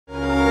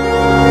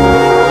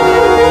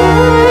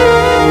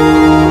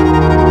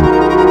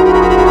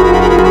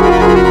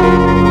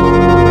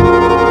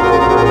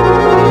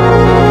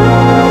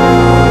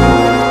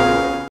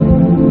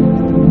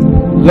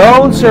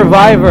lone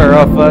survivor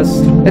of us.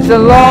 It's a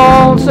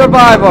lone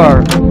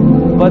survivor.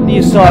 But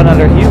you saw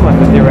another human,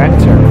 the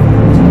director.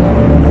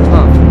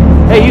 Huh.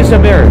 Hey, use a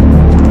mirror.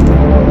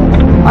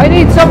 I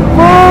need some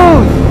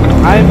food.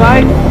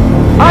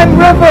 I'm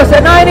Rufus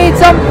and I need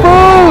some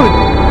food.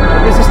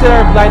 This is still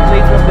our blind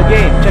playthrough of the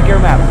game. Check your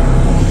map.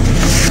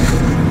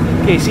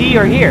 Okay, see,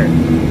 you're here.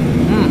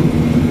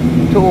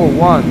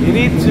 201. You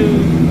need to...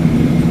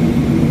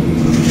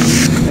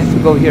 I have to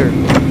go here.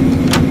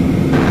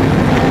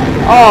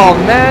 Oh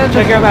man.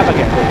 Check your map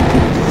again.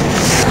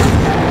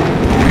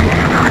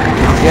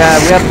 Yeah,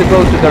 we have to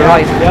go to the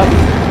right. Yep.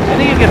 I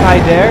think you can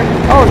hide there.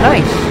 Oh,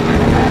 nice.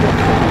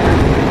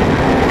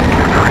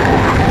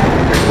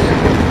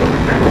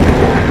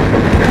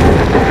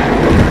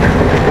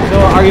 So,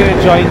 are you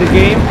enjoying the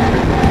game?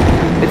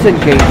 It's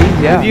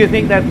engaging, yeah. Do you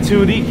think that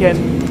 2D can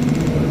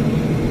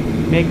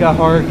make a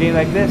horror game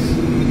like this?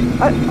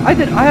 I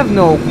have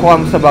no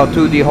qualms about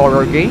 2D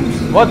horror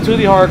games. What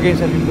 2D horror games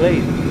have you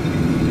played?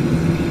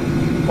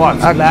 What?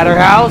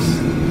 Splatterhouse?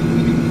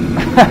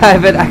 I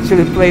haven't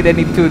actually played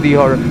any 2D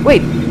horror.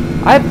 Wait,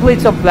 I've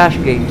played some Flash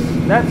games.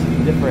 That's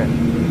different.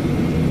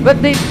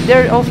 But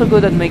they're also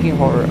good at making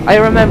horror. I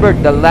remember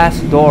The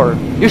Last Door.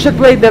 You should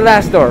play The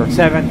Last Door.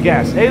 Seventh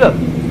guess. Hey, look.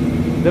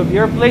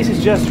 Your place is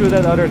just through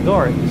that other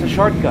door. It's a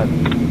shortcut.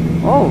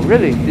 Oh,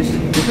 really? This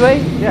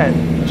way? Yeah,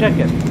 check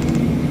it.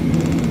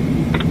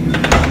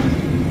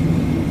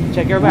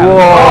 Check your map. Whoa.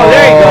 Oh,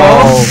 there you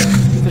go.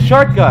 It's a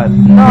shortcut.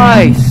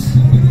 Nice.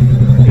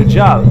 Good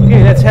job.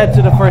 Okay, let's head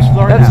to the first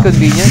floor That's now.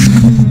 convenient.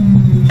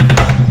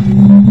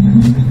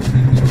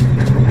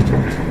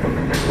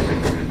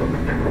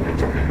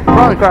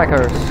 Prawn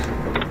crackers.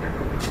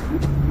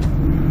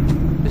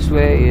 This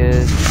way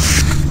is...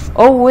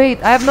 Oh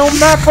wait, I have no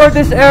map for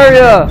this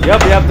area.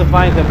 Yep, you have to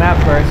find the map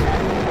first.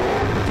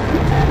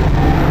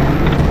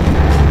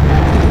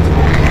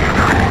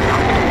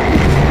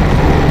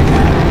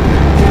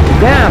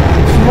 Damn,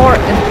 it's more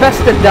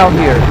infested down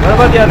here. What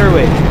about the other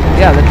way?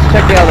 Yeah, let's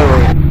check the other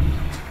way.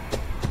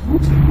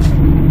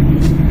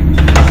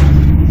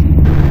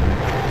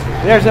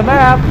 There's a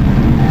map.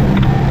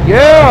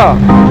 Yeah.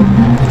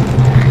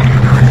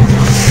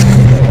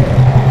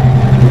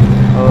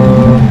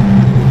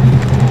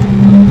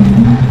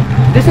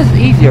 This is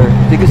easier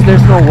because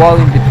there's no wall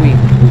in between.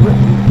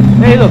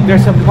 Hey, look,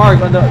 there's a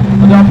mark on the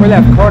upper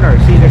left corner.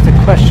 See, there's a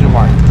question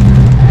mark.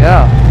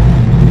 Yeah.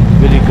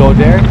 Will you go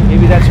there?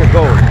 Maybe that's your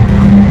goal.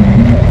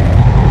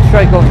 Let's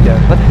try going there.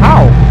 But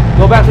how?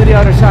 Go back to the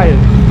other side.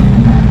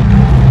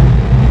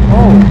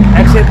 Oh.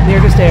 Exit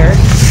near the stairs.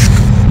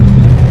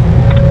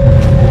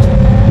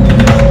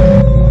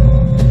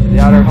 The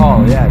outer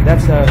hall. Yeah,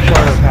 that's a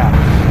shorter path.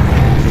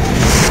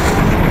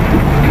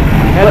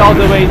 Head all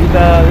the way to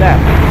the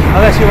left.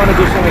 Unless you want to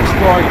do some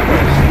exploring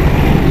first.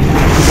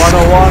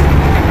 101.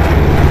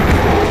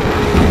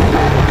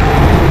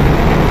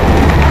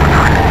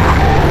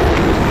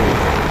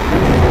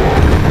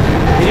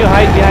 Can you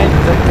hide behind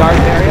the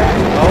garden area?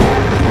 Oh.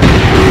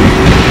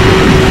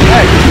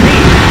 Head, me.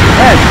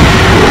 Head.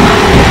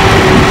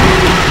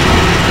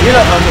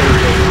 Reload. Okay,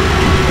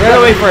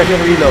 reload. Wait first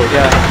and reload.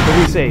 Yeah, to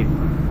be safe.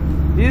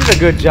 You did a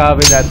good job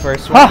in that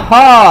first one.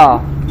 Haha!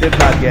 Did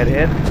not get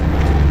hit.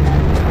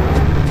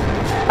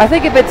 I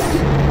think if it's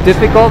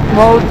difficult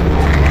mode,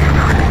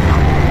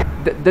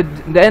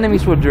 the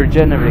enemies would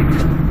regenerate.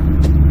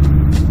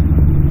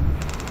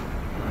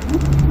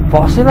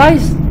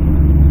 Fossilized?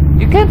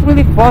 You can't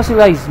really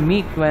fossilize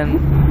meat when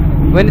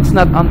it's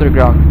not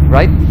underground,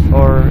 right?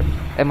 Or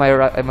am I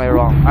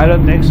wrong? I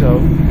don't think so.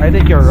 I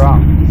think you're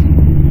wrong.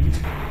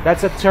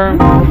 That's a term.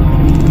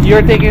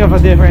 You're thinking of a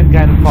different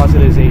kind of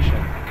fossilization.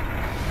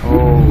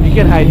 Oh. You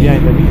can hide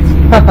behind the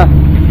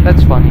meat.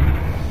 That's funny.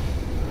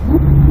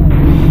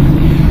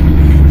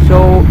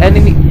 So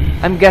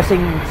I'm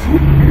guessing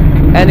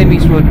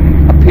enemies would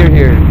appear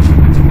here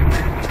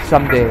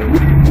someday.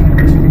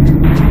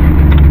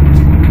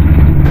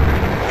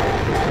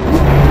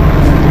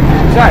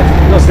 Besides,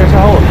 look, there's a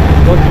hole.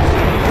 Look,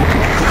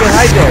 you can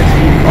hide there.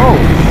 Oh.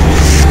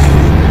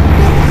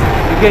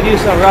 You can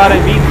use some rotten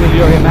meat to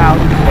lure him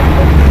out.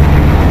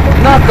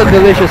 Not the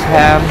delicious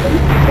ham.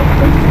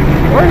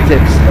 Where is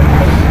it?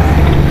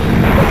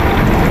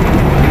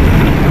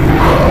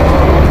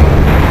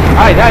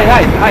 Hide.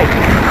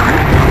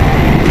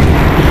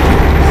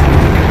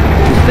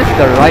 Is this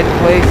the right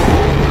place?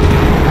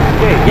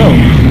 Okay, go.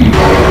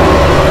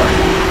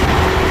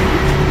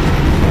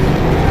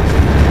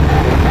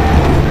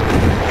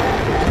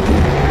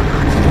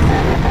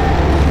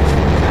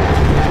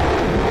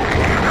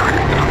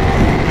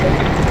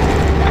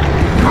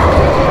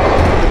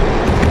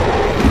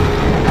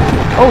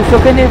 Oh, so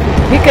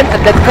he can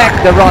detect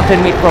the rotten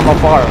meat from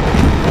afar.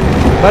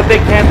 But they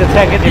can't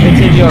detect it if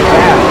it's in your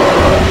map.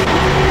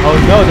 Oh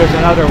no, there's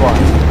another one.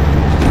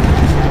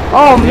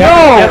 Oh You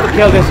no! have to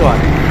kill this one.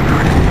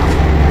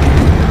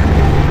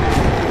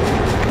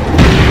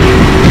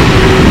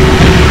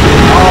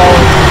 Oh!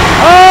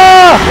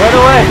 Ah! Run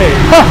away!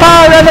 Haha!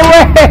 Run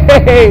away!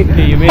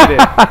 Okay, you made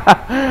it.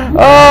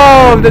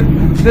 Oh, the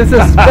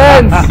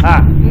suspense!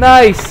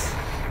 Nice.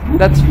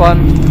 That's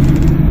fun.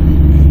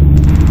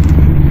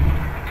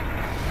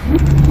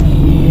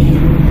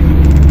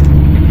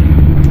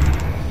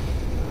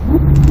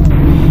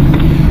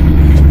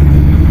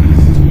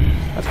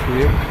 That's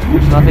weird.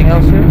 There's nothing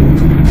else here.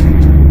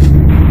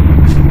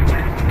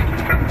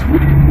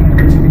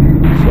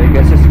 So I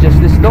guess it's just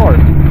this door.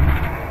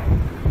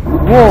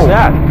 Whoa! What's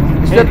that?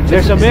 Is Hey, that-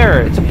 there's a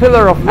mirror. It's a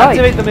pillar of light.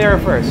 Activate the mirror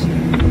first.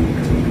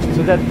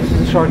 So that this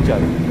is a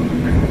shortcut.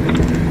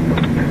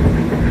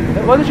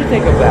 Why don't you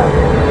take a bath?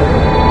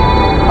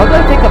 How do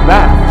I take a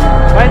bath?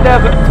 Find the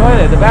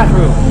toilet, the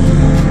bathroom.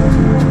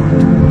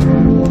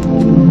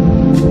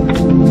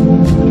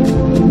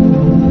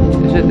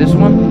 Is it this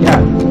one? Yeah.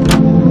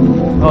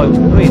 Oh,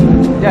 wait.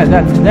 Yeah,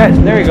 that's that.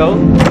 There you go.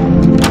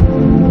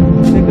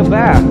 Take a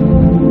bath.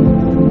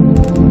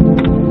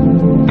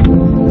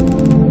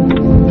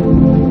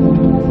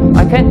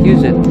 I can't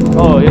use it.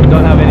 Oh, you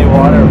don't have any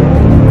water.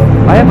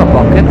 I have a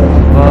bucket,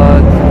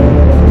 but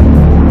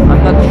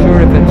I'm not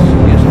sure if it's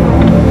useful.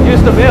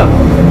 Use the milk.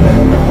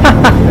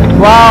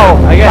 Wow!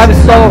 I guess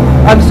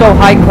I'm so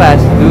high class,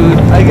 dude.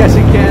 I guess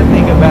you can't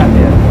take a bath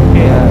yet.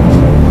 Okay.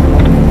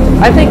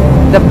 I think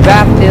the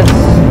bath is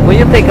when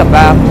you take a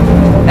bath,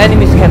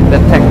 enemies can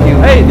detect you.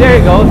 Hey, there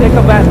you go. Take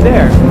a bath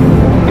there.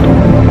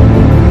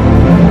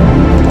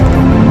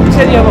 You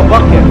said you have a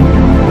bucket.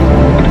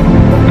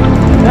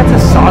 That's a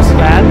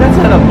saucepan. That's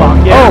not a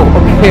bucket. Oh,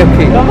 okay,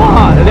 okay. Come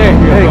on. There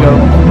you go.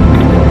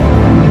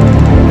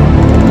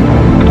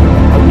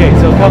 Okay,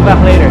 so come back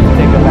later to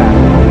take a bath.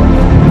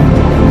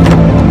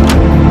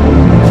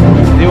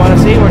 Do you want to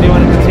save or do you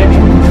want to continue?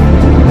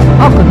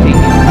 I'll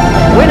continue.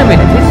 Wait a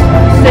minute. He's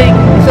saying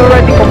he's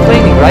already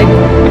complaining, right?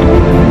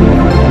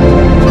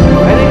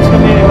 I think he's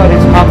complaining about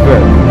his hunger.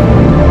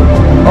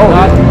 Oh,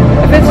 Not-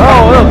 if it's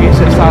Oh, look, he's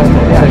exhausted.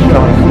 Yeah, It's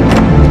sure.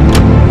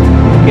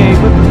 Okay,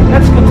 but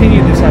let's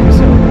continue this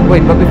episode.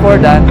 Wait, but before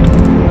that,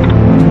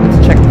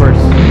 let's check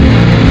first.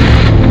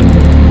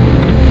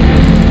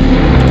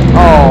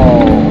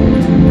 Oh,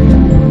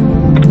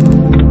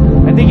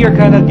 I think you're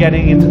kind of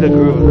getting into the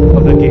groove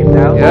of the game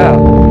now. yeah.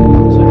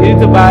 So you need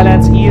to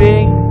balance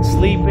eating,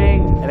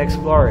 sleeping, and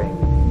exploring.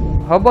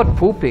 How about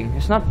pooping?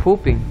 It's not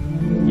pooping.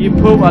 You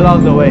poop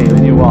along the way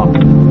when you walk.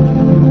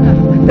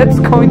 That's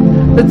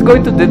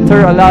going to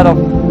deter a lot of.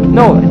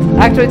 No,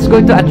 actually, it's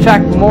going to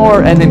attract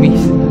more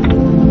enemies.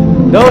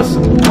 Those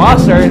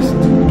monsters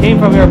came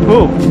from your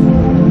poop.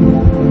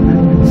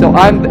 So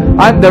I'm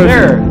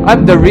Mirror.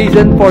 the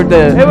reason for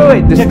the Hey,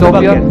 wait, check the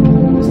dystopia.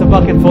 bucket. Is the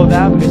bucket full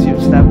now because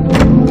you've stepped?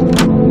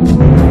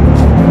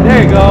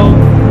 There you go.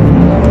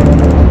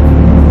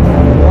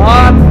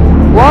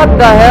 What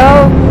the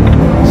hell?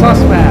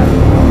 Saucepan.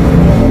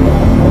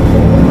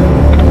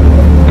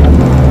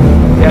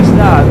 Yes,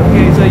 not.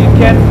 Okay, so you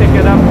can't pick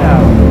it up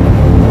now.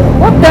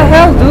 What the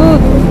hell,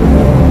 dude?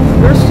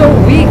 You're so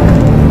weak.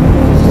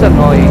 This is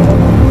annoying.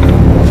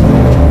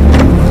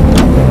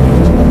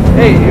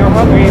 Hey, you're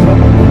hungry, but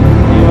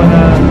you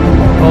wanna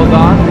hold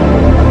on?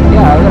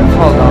 Yeah, let's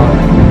hold on.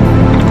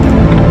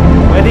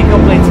 When he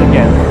complains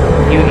again,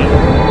 you eat.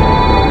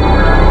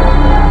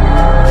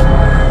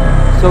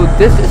 So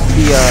this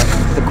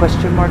is the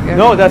question mark area?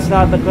 No, that's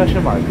not the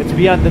question mark. It's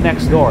beyond the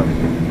next door.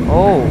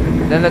 Oh,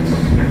 then let's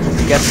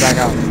get back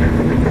out.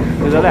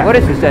 To the left. What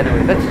is this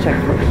anyway? Let's check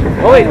first.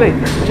 Oh, wait.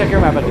 Check your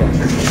map again.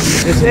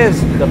 This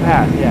is the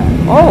path, yeah.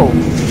 Oh,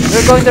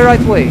 we're going the right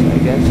way, I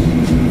guess.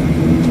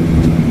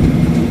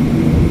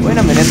 Wait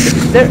a minute.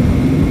 Is there?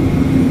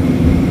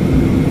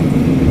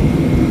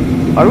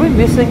 Are we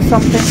missing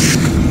something?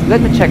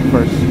 Let me check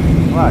first.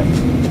 Why?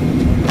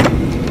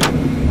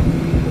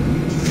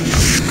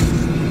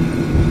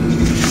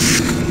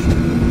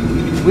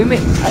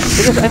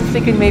 Because I'm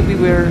thinking maybe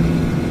we're.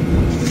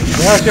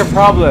 What's your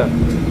problem?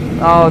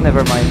 Oh,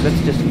 never mind. Let's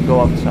just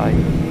go outside.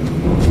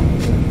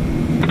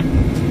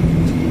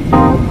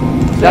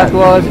 That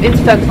was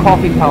instant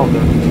coffee powder.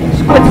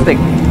 Squid stick.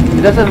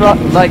 It doesn't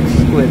like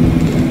squid.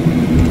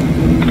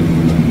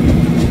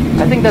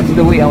 I think that's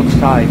the way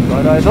outside,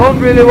 but I don't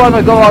really want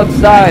to go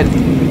outside.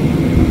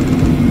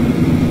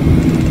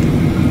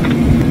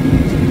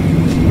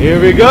 Here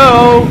we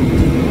go!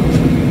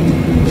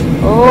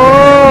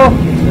 Oh!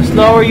 The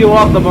slower you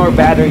walk, the more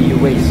battery you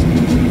waste.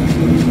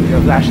 With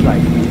your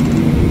flashlight.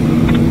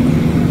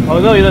 Oh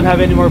no, you don't have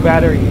any more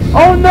batteries.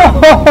 Oh no!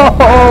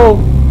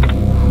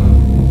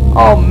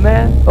 Oh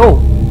man! Oh!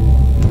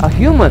 A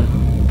human!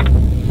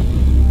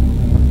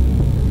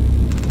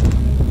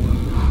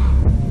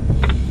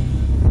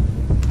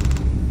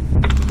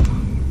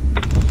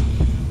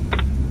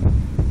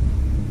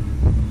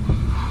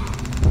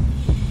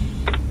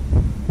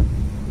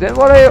 Then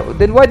what are you,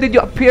 then why did you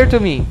appear to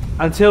me?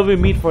 Until we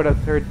meet for the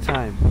third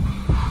time.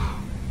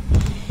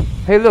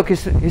 Hey look,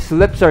 his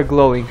lips are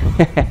glowing.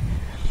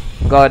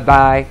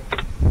 Goodbye.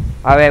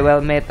 We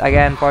will meet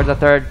again for the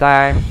third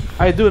time.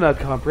 I do not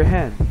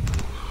comprehend.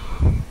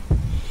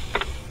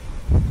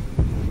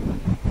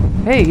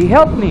 Hey, he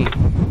helped me.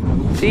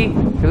 See?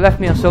 He left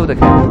me a soda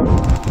can.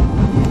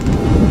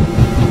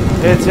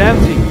 It's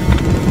empty.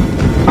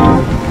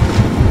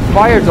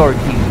 Fire door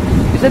key.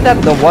 Isn't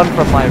that the one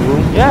from my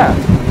room? Yeah.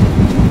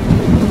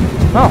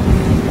 Oh,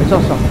 I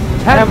saw some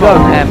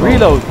handgun ammo.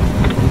 Reload.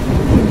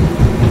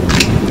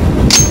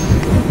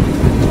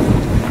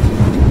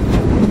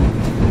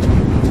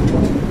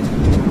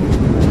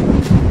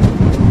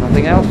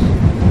 Nothing else?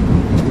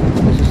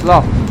 This is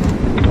locked.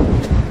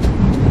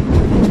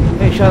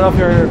 Hey, shut off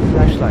your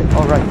flashlight.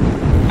 Alright.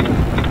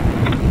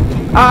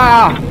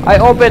 Ah! I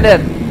opened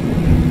it!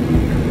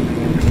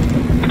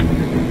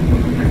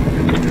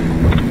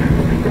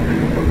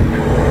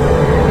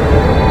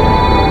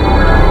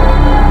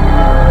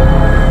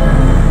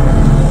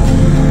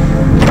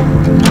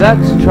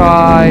 Let's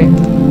try...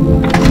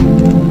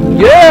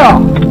 Yeah!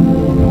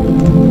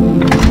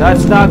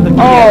 That's not the key.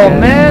 Oh again.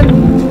 man!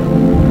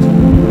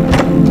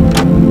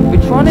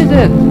 Which one is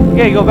it?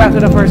 Okay, go back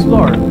to the first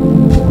floor.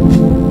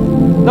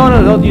 No,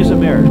 don't use a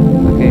mirror.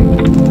 Okay.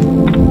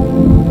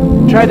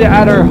 Try the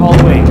outer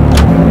hallway.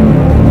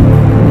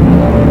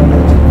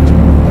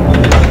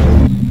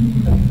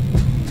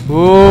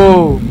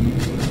 Whoa!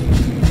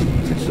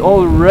 It's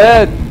all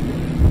red!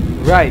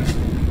 Right.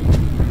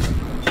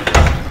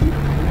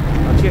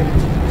 Okay.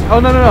 Oh,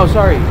 no,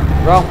 sorry.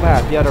 Wrong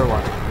path, the other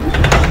one.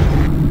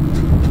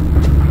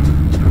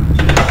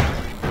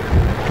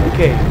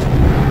 Okay.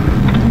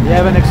 We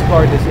haven't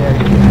explored this area.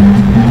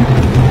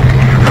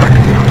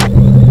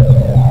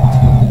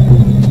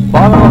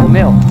 Bottle of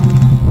milk.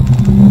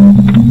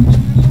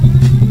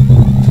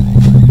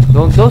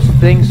 Don't those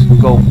things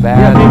go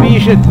bad? Yeah, maybe you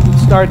should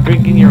start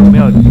drinking your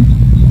milk.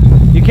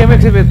 You can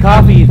mix it with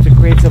coffee to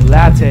create some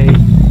latte.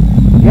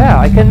 Yeah,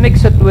 I can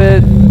mix it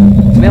with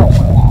milk.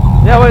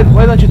 Yeah,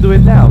 why don't you do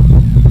it now?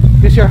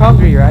 Because you're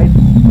hungry, right?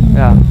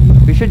 Yeah,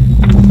 we should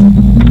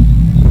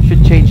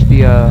change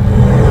the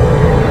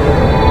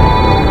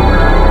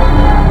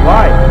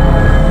Why?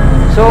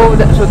 so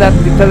that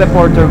the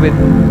teleporter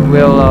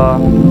will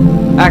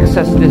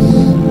access this.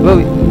 Well,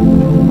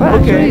 Okay.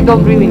 actually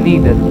don't really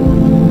need it.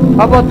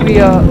 How about we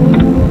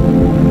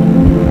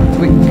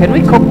can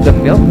we cook the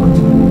milk?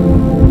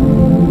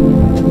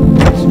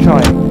 Let's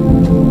try.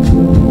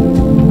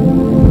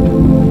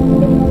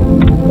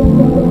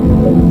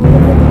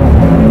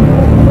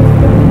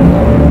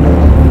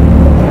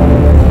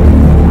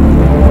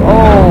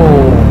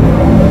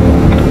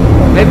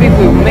 Maybe if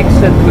we mix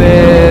it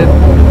with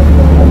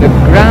the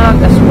ground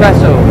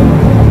espresso.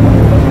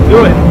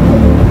 Do it.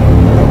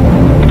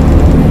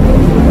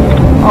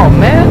 Oh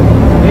man,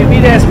 Maybe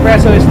the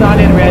espresso is not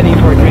yet ready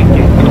for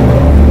drinking.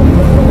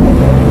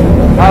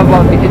 how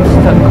about the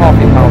instant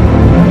coffee powder?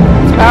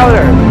 It's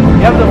powder.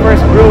 You have to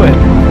first brew it.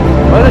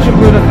 Why don't you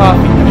brew the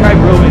coffee? Try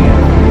brewing it.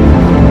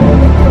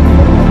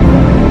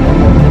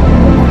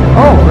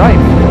 Oh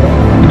right.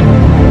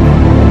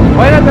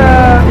 Why not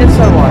the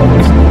instant one?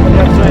 You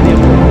have so many of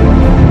them.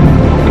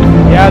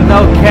 You have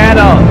no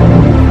kettle.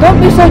 Don't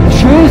be so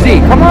choosy.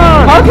 Come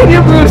on. How can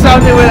you brew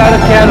something without a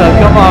kettle?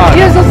 Come on.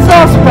 Use a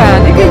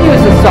saucepan. You can use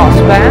a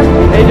saucepan.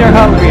 And you're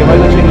hungry. Why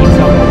don't you eat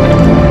something?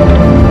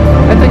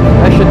 I think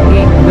I should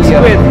eat The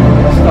squid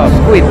stuff.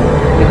 Squid.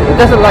 It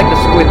doesn't like the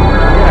squid.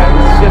 Yeah,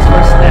 it's just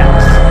for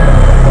snacks.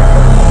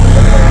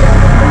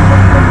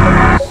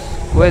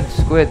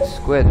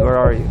 Squid. Where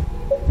are you?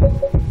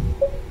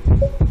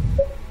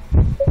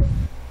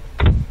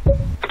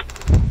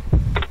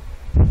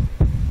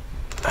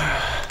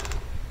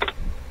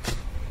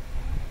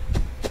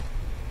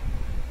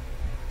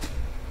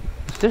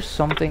 There's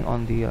something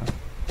on the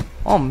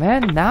oh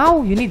man,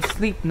 now? You need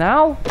sleep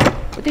now?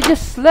 But you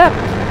just slept.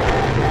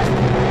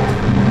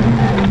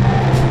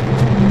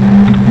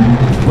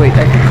 Wait,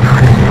 I can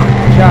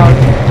shout.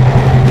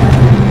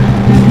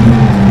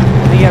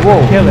 Then you have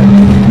to kill it.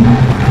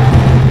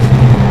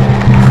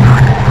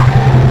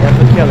 You have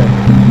to kill it.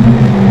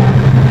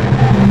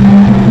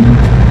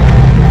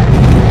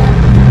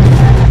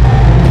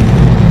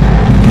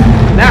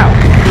 Now!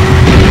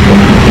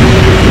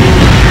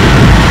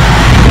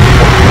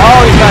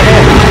 Oh, he's got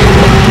hit.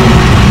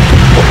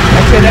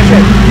 That's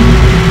it.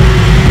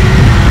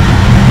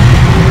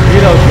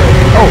 Reload first.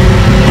 Oh!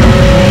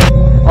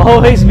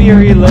 Always be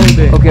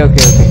reloading. Okay.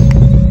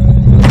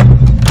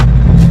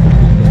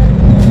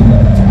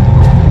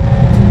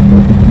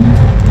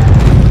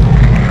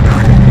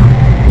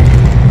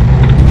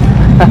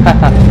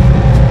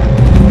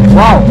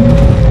 Wow!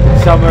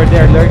 Somewhere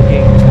there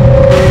lurking.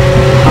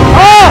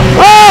 Oh!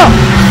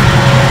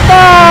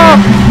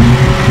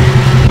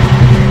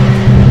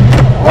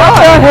 What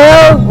the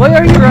hell? Why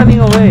are you running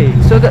away?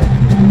 So that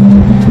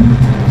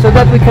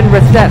we can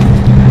reset.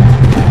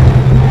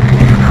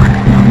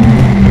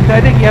 I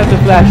think you have to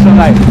flash some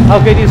light. How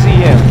can you see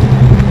him?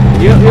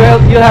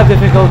 You'll have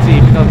difficulty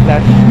if you don't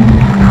flash.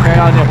 Turn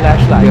on your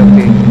flashlight.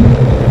 Okay.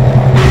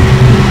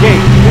 Okay,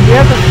 you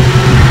have to.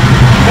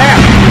 Bam!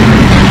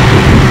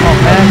 Oh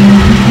man.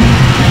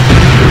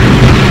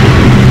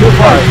 Too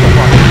far.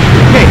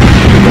 Okay.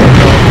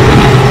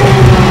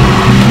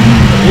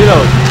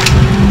 Reload.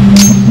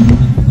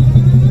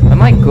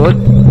 Am I good?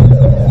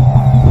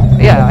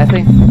 Yeah, I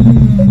think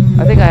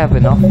I have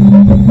enough.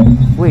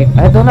 Wait,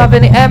 I don't have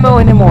any ammo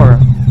anymore.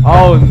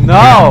 Oh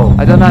no!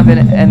 I don't have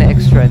any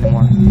extra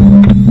anymore.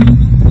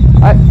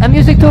 I'm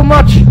using too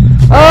much.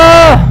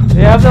 Ah!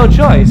 You have no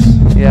choice.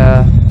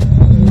 Yeah.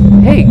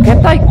 Hey,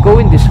 can't I go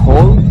in this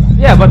hole?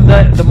 Yeah, but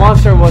the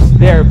monster was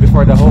there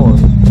before the hole.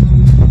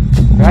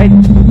 Right?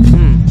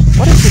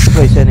 What is this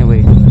place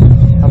anyway?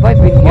 Have I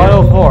been here?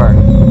 104.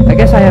 I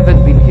guess I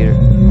haven't been here.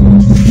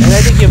 And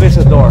I think you missed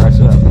a door as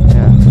well.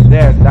 Yeah.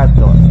 There, that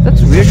door.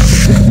 That's weird.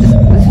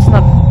 This is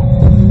not...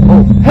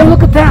 Oh, hey,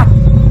 look at that!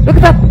 Look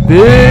at that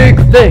big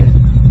thing!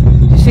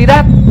 You see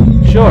that?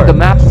 Sure. The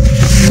map?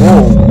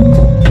 Whoa.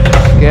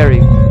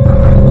 Scary.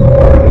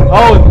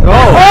 Oh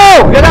no!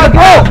 Oh! Get out!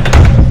 Oh!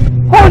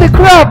 Holy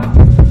crap!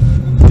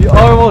 You're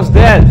almost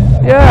dead.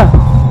 Yeah.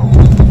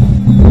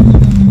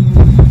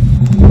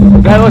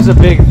 That was a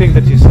big thing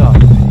that you saw.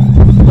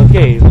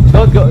 Okay,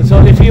 don't go.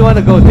 So if you want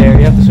to go there,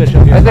 you have to switch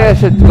up your. I think I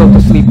should go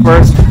to sleep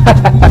first.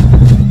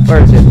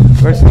 Where is it?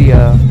 Where's the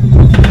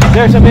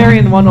There's a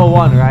Marion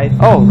 101, right?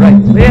 Oh,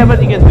 right. Yeah,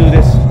 but you can do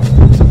this.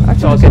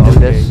 Actually, also we can do okay.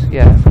 this.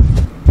 Yeah.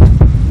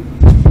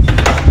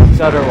 This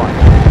other one.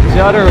 This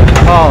other.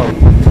 Oh.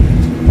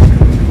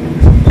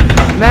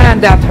 Man,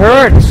 that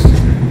hurts.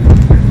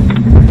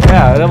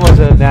 Yeah, that was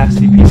a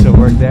nasty piece of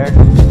work there.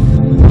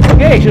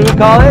 Okay, should we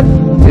call it?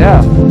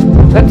 Yeah.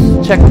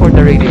 Let's check for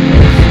the radio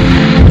first.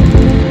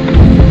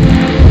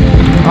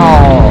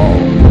 Oh.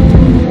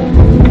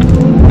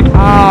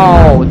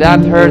 Ow,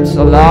 that hurts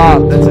a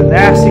lot. That's a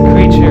nasty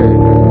creature.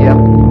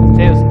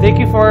 Yep. Thank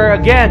you for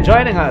again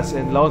joining us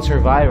in Lone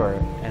Survivor,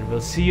 and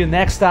we'll see you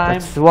next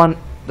time.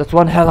 That's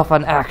one hell of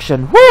an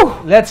action. Woo!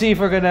 Let's see if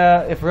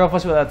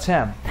Rufus will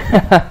attempt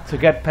to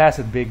get past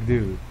that big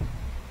dude.